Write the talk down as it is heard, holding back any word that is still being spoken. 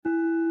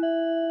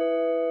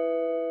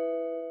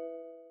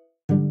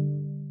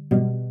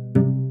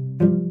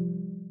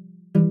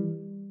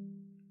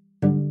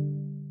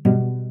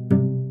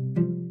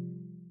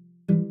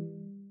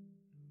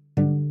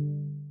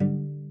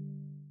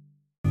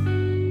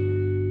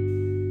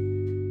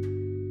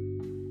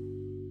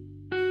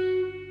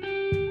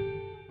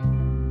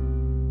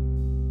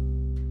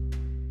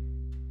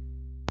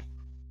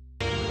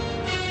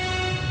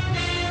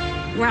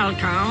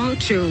welcome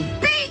to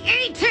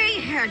BET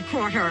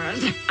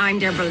headquarters. I'm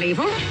Deborah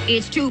Level.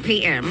 It's 2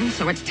 p.m.,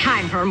 so it's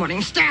time for a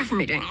morning staff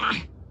meeting.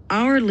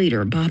 Our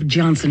leader, Bob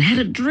Johnson, had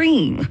a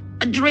dream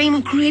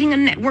of creating a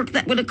network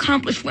that would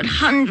accomplish what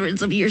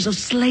hundreds of years of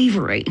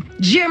slavery,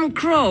 Jim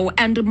Crow,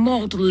 and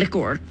malt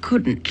liquor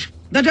couldn't.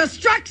 The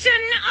destruction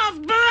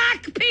of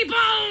black people!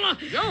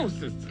 Yo,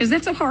 sister. Is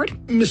that so hard?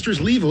 Mistress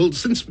Level,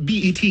 since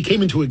BET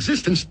came into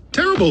existence,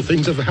 terrible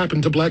things have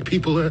happened to black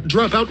people.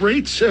 Dropout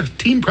rates,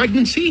 teen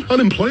pregnancy,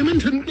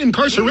 unemployment, and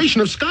incarceration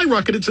have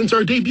skyrocketed since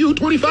our debut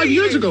 25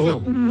 years ago.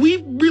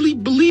 We really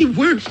believe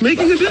we're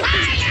making a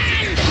difference.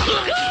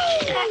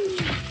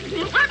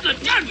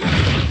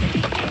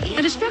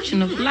 The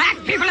destruction of black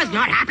people is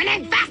not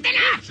happening fast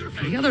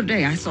enough! The other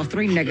day, I saw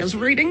 3 niggas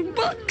reading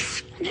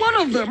books. One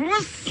of them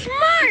was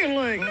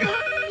smiling.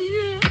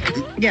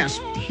 Yes.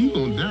 He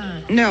gonna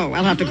die. No,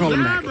 I'll have to call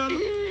him back.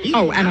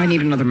 Oh, and I need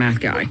another math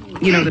guy.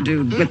 You know, the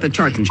dude with the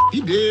charts and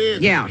He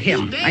did. Yeah,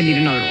 him. I need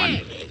another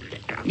one.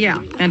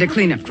 Yeah, and a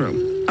cleanup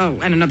crew.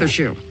 Oh, and another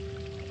shoe.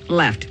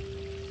 Left.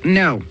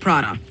 No,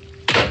 Prada.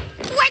 What's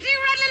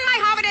rattling my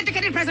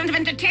Harvard-educated president of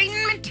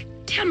entertainment?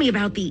 Tell me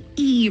about the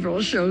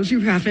evil shows you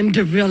have in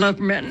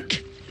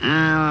development.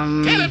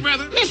 Tell it,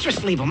 brother.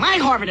 Mistress Level, my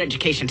Harvard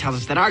education tells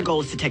us that our goal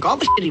is to take all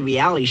the shitty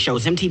reality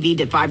shows MTV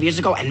did 5 years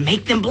ago and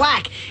make them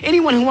black.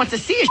 Anyone who wants to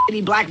see a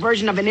shitty black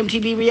version of an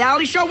MTV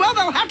reality show, well,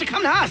 they'll have to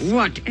come to us.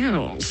 What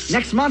else?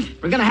 Next month,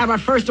 we're going to have our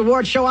first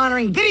award show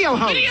honoring video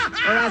hosts,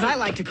 or as I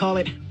like to call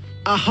it,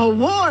 a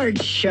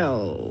award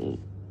show.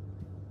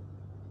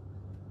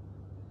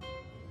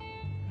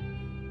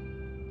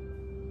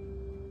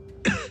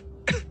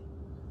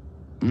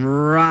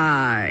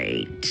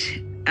 Right.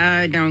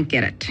 I don't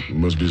get it.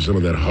 Must be some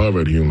of that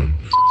Harvard humor.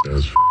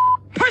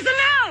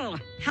 Personnel!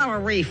 How are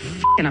we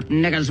f***ing up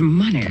niggas'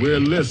 money? Well,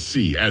 let's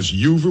see. As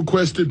you've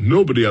requested,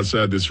 nobody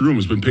outside this room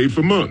has been paid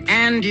for months.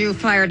 And you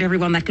fired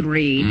everyone that could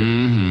read.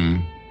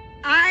 Mm-hmm.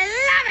 I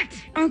love it!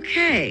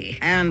 Okay.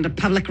 And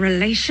public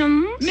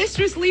relations?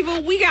 Mistress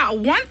Level, we got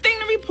one thing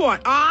to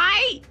report, all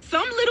right?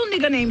 Some little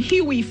nigga named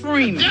Huey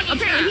Freeman.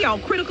 Apparently he all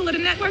critical of the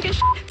network and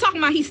talking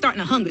about he's starting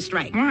a hunger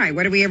strike. Why?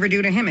 What did we ever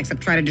do to him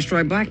except try to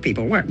destroy black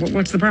people?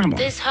 What's the problem?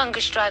 This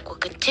hunger strike will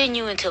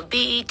continue until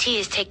BET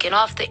is taken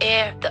off the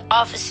air, the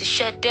office is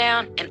shut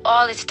down, and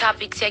all its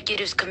top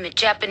executives commit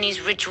Japanese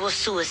ritual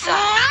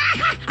suicide.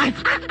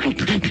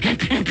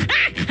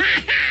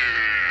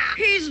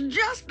 He's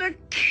just a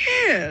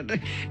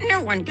kid.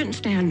 No one can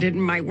stand in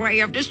my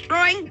way of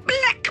destroying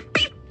black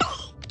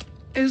people.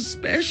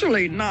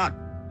 Especially not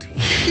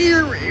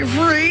Huey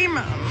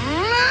Freeman.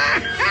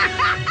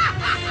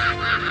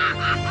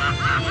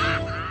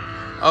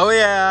 Oh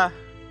yeah.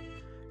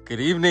 Good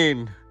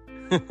evening.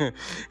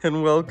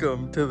 And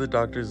welcome to the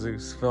Dr.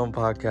 Zeus Film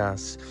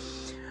Podcast.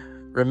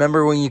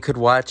 Remember when you could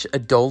watch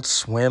Adult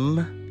Swim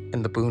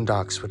and the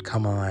Boondocks would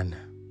come on?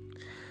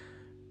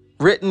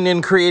 Written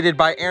and created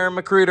by Aaron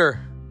McGruder,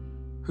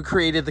 who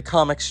created the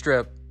comic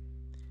strip.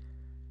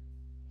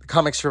 The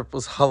comic strip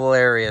was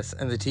hilarious,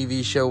 and the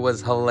TV show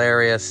was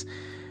hilarious.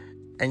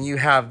 And you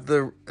have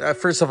the,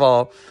 first of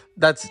all,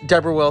 that's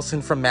Deborah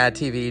Wilson from Mad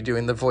TV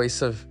doing the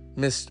voice of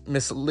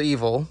Mistress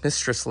Level.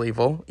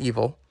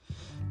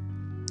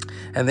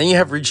 And then you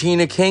have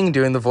Regina King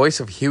doing the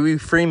voice of Huey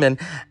Freeman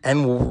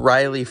and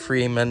Riley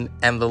Freeman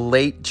and the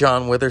late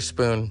John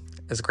Witherspoon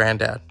as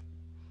Granddad.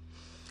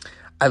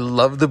 I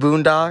love the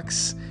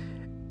Boondocks.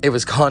 It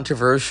was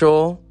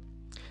controversial.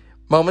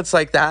 Moments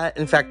like that.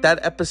 In fact,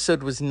 that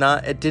episode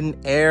it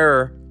didn't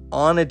air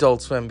on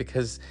Adult Swim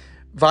because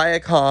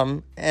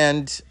Viacom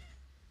and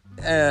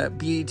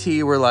BET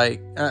were like,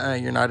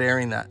 you're not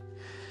airing that.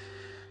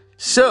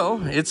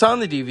 So, it's on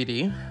the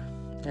DVD.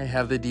 I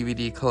have the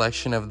DVD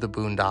collection of the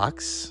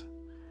Boondocks.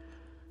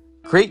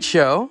 Great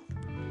show.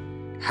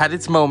 Had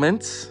its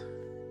moments.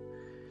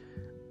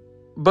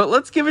 But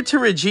let's give it to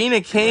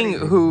Regina King,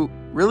 who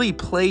really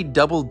played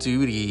double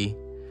duty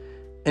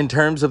in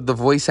terms of the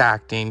voice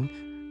acting.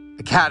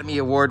 Academy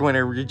Award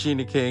winner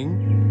Regina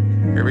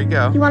King. Here we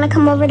go. You want to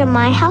come over to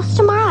my house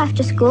tomorrow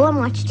after school and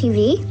watch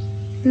TV?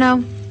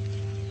 No.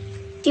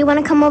 Do you want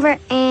to come over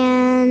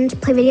and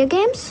play video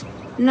games?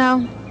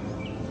 No.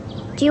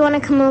 Do you want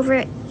to come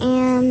over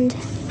and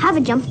have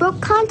a jump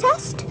rope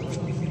contest?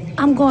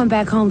 I'm going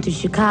back home to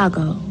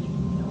Chicago.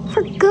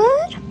 For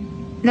good?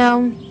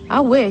 No, I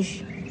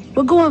wish.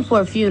 We're going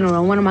for a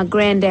funeral, one of my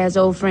granddad's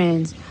old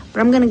friends.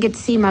 But I'm going to get to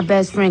see my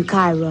best friend,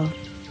 Cairo.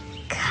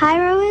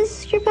 Cairo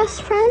is your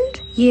best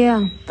friend?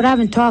 Yeah, but I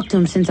haven't talked to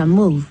him since I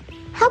moved.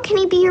 How can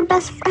he be your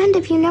best friend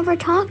if you never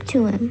talk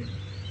to him?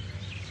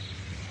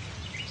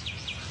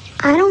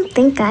 I don't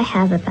think I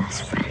have a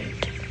best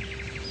friend.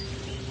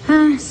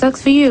 Huh,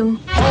 sucks for you.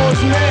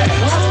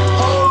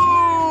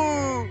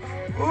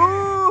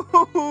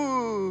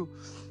 Ooh!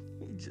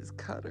 He just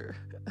cut her.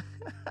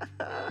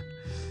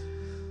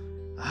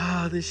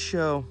 This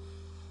show.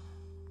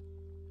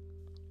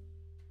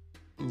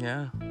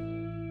 Yeah.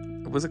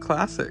 It was a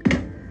classic.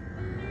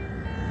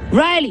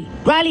 Riley,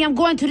 I'm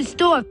going to the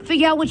store.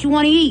 Figure out what you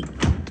want to eat.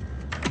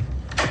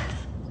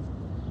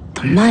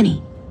 The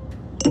money.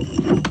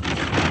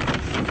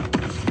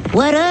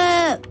 What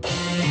up?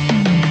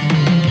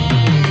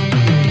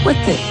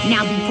 What's it?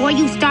 Now, before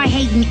you start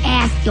hating,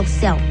 ask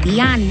yourself.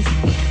 Be honest.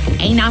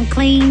 Ain't I'm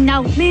clean,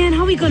 no? Man,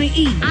 how we gonna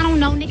eat? I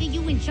don't know, nigga.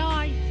 You in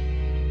charge?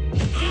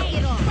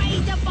 Hey,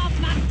 raise up off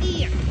my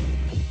gear.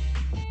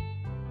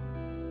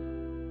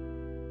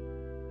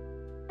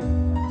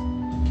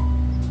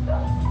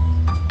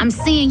 I'm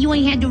saying you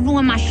ain't had to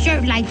ruin my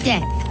shirt like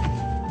that.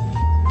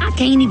 I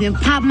can't even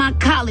pop my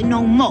collar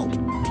no more.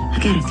 I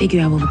gotta figure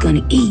out what we're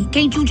gonna eat.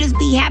 Can't you just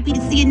be happy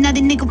to see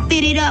another nigga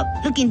fitted up,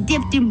 looking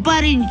dipped in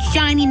butter and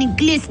shining and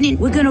glistening?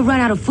 We're gonna run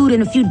out of food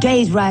in a few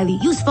days, Riley.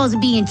 You supposed to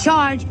be in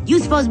charge. You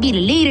supposed to be the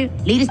leader.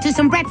 Lead us to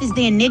some breakfast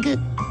then, nigga.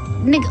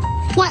 Nigga,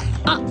 what?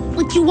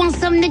 What you want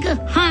some, nigga?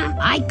 Huh?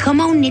 Come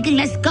on, nigga,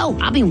 let's go.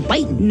 I've been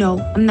waiting. No,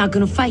 I'm not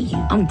gonna fight you.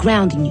 I'm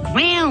grounding you.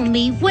 Ground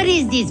me? What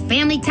is this,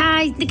 family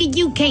ties? Nigga,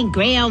 you can't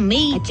ground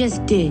me. I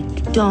just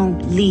did.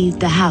 Don't leave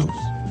the house.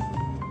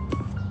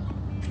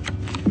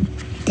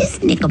 This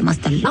nigga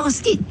must have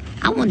lost it.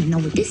 I want to know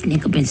what this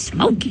nigga been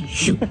smoking.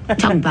 Shoot,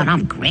 talking about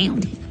I'm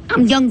grounded.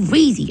 I'm young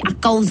Reezy. I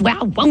goes where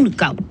I want to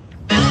go.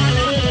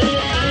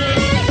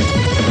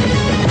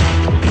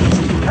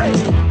 Hey.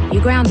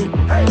 You grounded.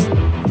 Hey.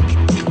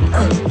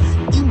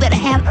 You better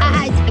have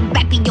eyes in the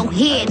back of your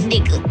head,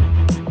 nigga.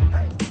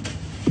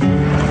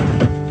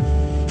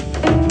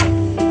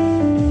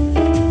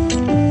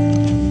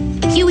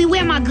 Huey,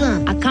 where my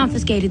gun? I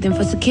confiscated them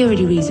for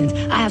security reasons.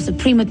 I have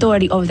supreme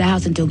authority over the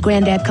house until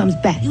Granddad comes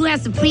back. You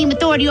have supreme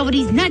authority over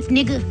these nuts,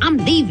 nigga. I'm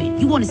leaving.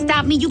 You want to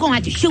stop me? You gonna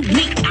have to shoot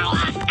me.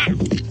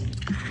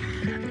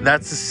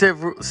 That's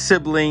the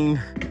sibling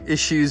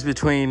issues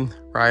between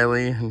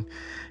Riley and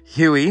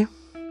Huey.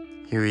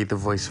 Huey, the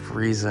voice of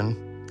reason,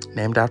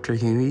 named after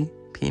Huey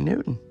P.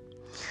 Newton.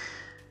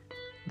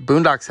 The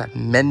Boondocks had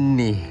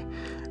many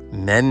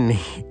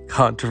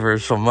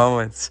controversial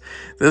moments.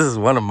 This is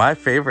one of my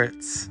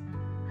favorites.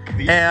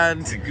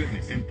 And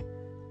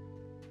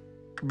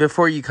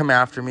before you come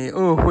after me,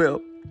 oh, well,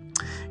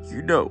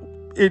 you know,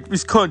 it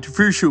was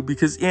controversial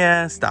because,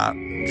 yeah, stop.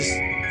 Just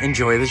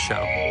enjoy the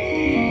show.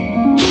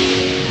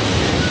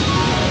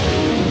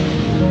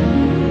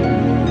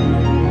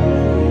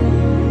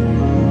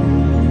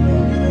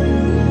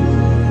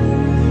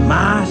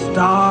 My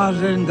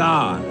stars and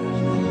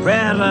garters,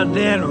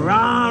 President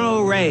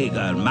Ronald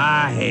Reagan,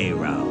 my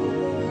hero.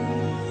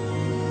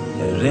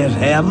 Is this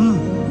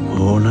heaven?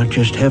 Oh, not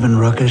just heaven,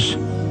 Ruckus.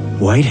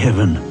 White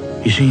heaven.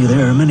 You see,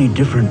 there are many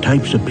different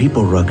types of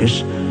people,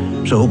 Ruckus.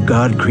 So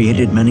God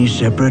created many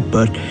separate,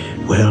 but,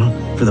 well,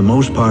 for the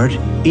most part,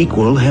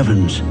 equal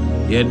heavens.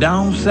 You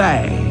don't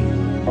say.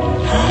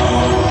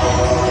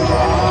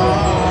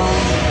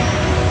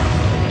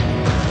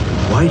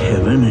 White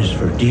heaven is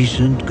for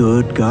decent,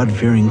 good,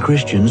 God-fearing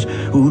Christians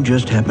who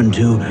just happen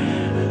to,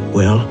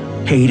 well,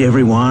 hate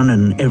everyone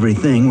and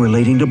everything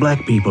relating to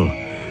black people.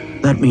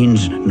 That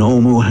means no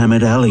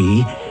Muhammad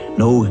Ali,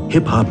 no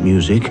hip-hop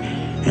music,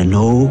 and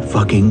no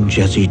fucking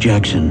Jesse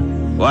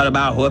Jackson. What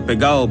about Whoopi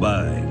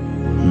Goldberg?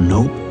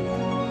 Nope.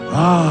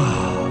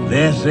 Oh,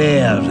 this is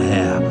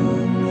heaven.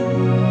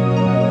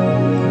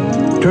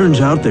 Turns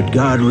out that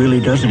God really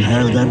doesn't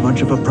have that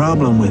much of a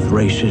problem with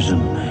racism.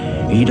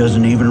 He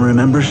doesn't even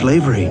remember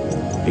slavery,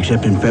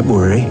 except in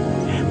February.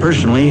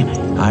 Personally,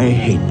 I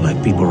hate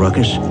black people,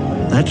 Ruckus.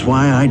 That's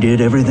why I did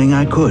everything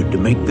I could to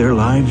make their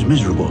lives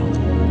miserable.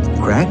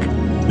 Crack?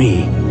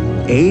 Me.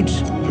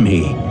 AIDS?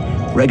 Me.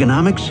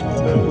 Reaganomics?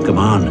 Come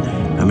on,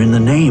 I'm in the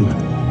name.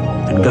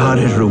 And God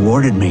has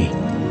rewarded me.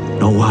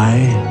 Know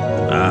why?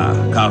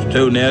 Cause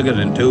 2 niggers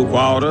and 2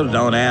 quarters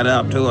don't add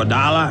up to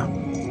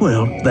 $1?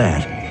 Well,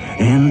 that.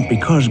 And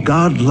because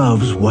God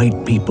loves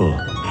white people.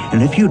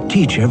 And if you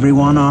teach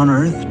everyone on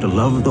earth to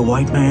love the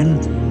white man,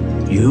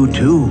 you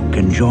too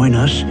can join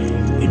us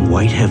in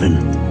white heaven.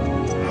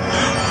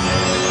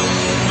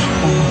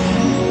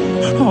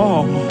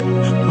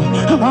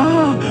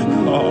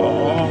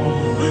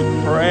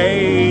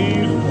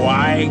 Praise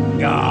white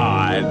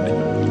God.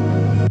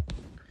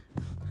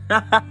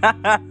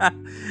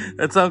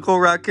 That's Uncle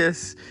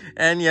Ruckus.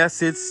 And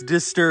yes, it's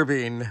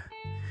disturbing.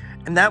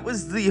 And that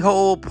was the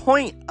whole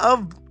point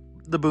of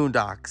the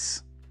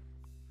Boondocks.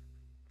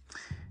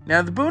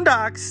 Now, the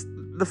Boondocks,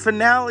 the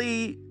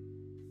finale,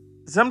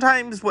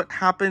 sometimes what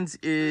happens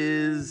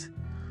is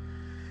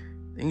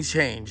things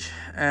change.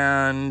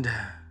 And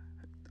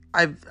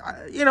I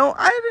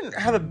didn't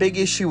have a big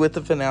issue with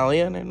the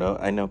finale, and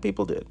I know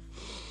people did.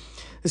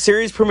 The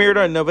series premiered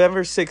on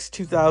November 6,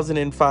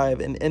 2005,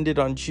 and ended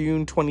on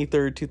June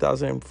 23,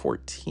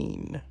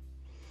 2014.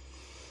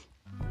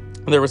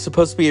 There was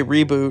supposed to be a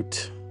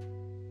reboot.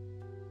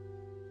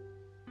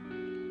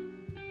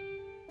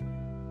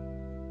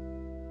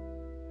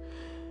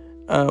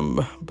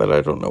 But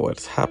I don't know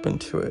what's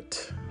happened to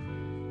it.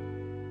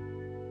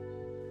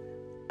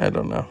 I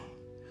don't know.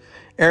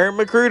 Aaron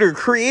McGruder,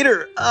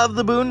 creator of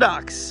the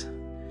Boondocks.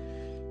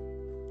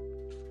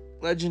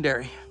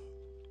 Legendary.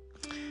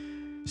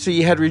 So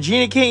you had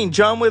Regina King,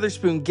 John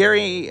Witherspoon,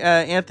 Gary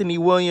Anthony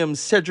Williams,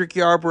 Cedric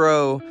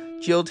Yarborough,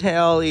 Jill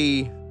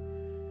Talley,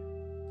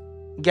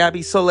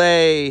 Gabby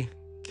Soleil,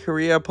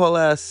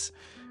 Kyriapolis.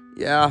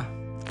 Yeah,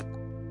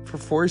 for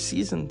 4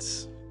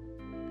 seasons.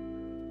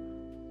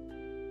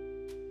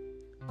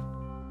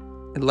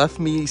 It left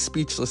me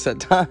speechless at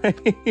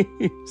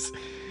times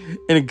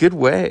in a good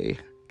way.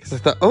 Because I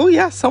thought, oh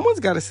yeah, someone's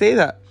got to say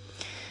that.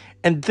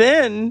 And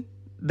then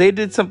they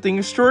did something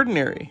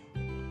extraordinary.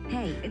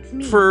 Hey, it's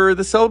me. For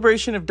the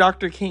celebration of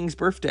Dr. King's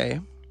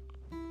birthday,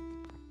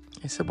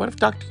 I said, what if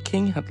Dr.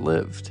 King had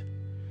lived?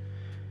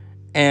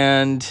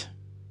 And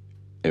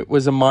it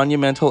was a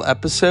monumental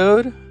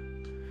episode.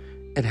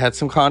 It had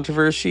some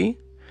controversy,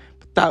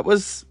 but that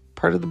was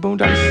part of the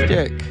Boondocks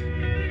stick.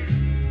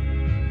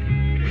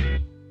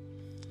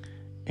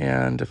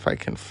 And if I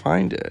can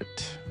find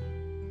it.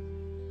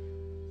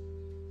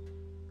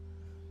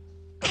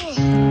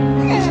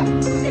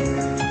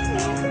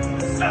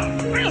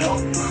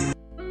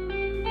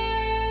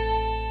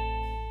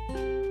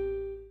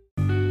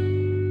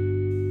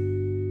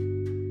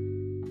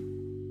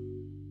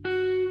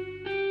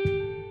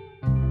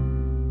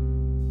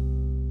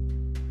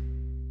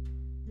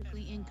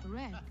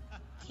 Incorrect.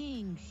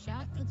 King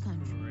shot the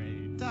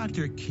country.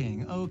 Dr.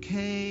 King,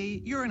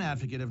 okay, you're an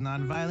advocate of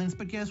nonviolence,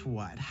 but guess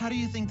what? How do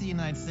you think the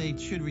United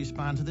States should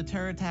respond to the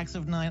terror attacks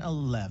of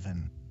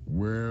 9/11?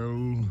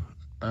 Well,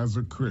 as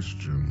a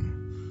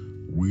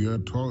Christian, we are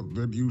taught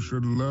that you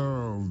should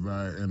love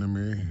thy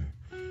enemy,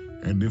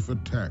 and if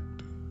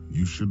attacked,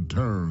 you should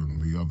turn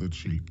the other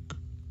cheek.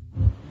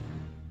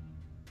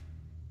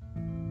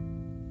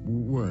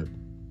 What?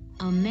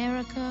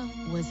 America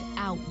was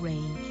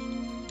outraged.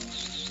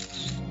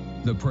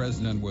 The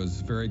president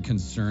was very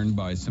concerned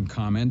by some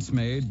comments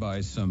made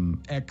by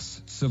some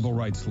ex-civil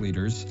rights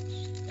leaders,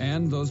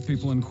 and those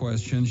people in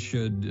question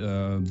should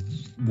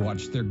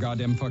watch their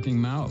goddamn fucking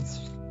mouths.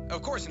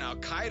 Of course, an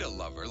Al-Qaeda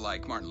lover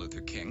like Martin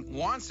Luther King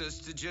wants us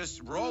to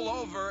just roll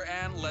over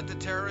and let the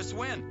terrorists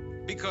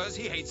win because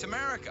he hates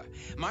America.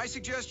 My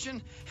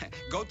suggestion,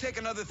 go take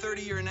another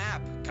 30-year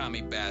nap,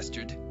 commie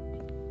bastard.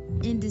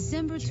 In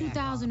December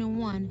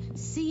 2001,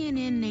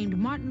 CNN named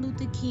Martin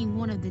Luther King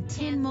one of the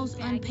 10 most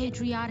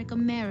unpatriotic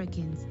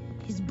Americans.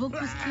 His book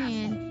was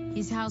canned,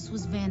 his house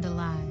was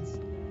vandalized.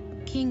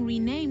 King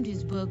renamed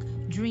his book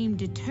Dream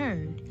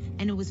Deterred,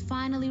 and it was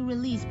finally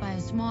released by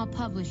a small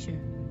publisher.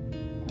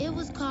 It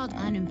was called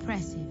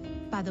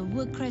Unimpressive by the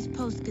Woodcrest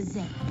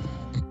Post-Gazette.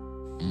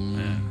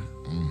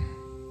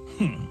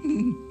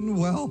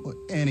 Well,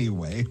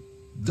 anyway,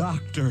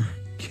 Dr.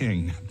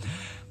 King.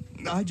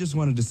 I just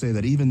wanted to say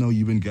that even though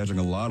you've been catching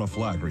a lot of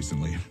flack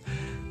recently,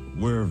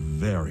 we're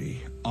very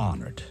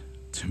honored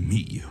to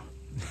meet you.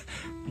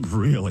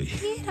 Really.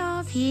 Get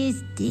off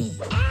his dick.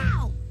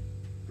 Ow!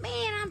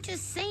 Man, I'm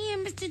just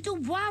saying, Mr.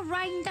 Dubois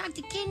writing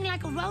Dr. King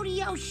like a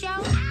rodeo show.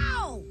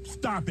 Ow!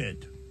 Stop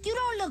it. You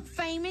don't look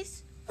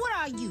famous. What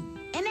are you,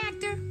 an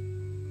actor?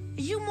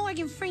 Is you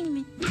Morgan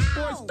Freeman?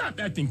 Boy, stop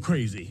acting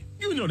crazy.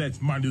 You know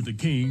that's Martin Luther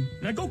King.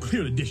 Now go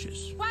clear the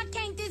dishes. Why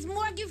can't this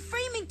Morgan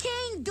Freeman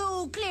King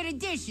dude clear the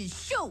dishes?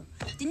 Shoot,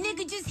 the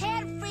nigga just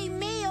had a free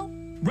meal.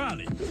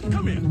 Riley,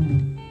 come here.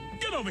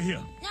 Get over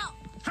here. No.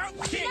 How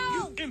can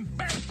you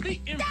embarrass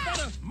me in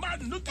front of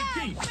Martin Luther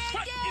King?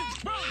 What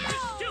is wrong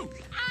with you?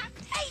 I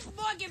hate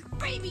Morgan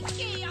Freeman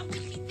King. I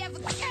wish he never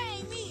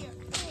came here.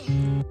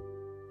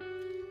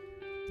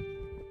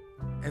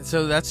 And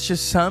so that's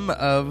just some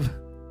of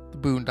the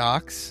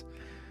Boondocks,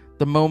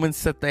 the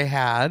moments that they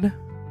had,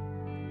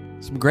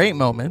 some great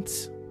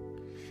moments.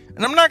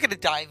 And I'm not going to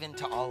dive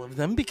into all of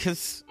them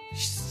because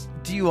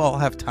do you all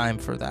have time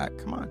for that?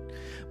 Come on.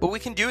 But we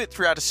can do it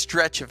throughout a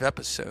stretch of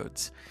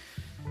episodes.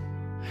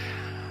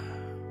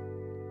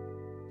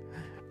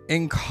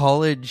 In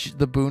college,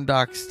 the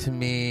Boondocks to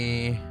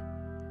me,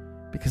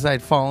 because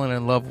I'd fallen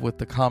in love with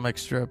the comic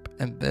strip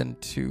and then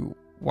to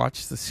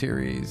watch the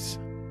series,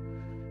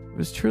 it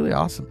was truly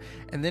awesome.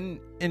 And then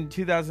in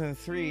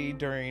 2003,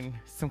 during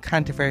some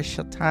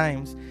controversial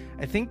times,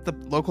 I think the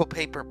local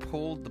paper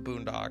pulled the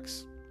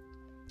Boondocks,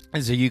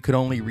 and so you could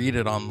only read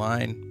it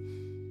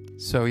online.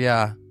 So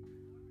yeah,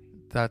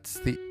 that's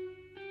the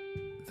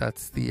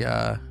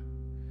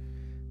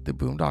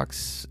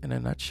Boondocks in a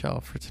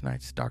nutshell for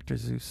tonight's Dr.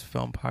 Zeus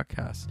film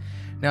podcast.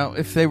 Now,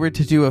 if they were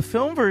to do a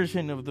film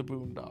version of the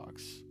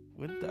Boondocks,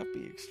 wouldn't that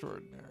be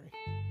extraordinary?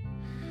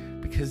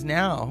 Because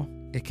now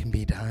it can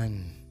be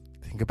done.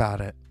 Think about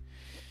it.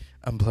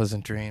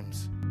 Unpleasant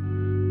dreams.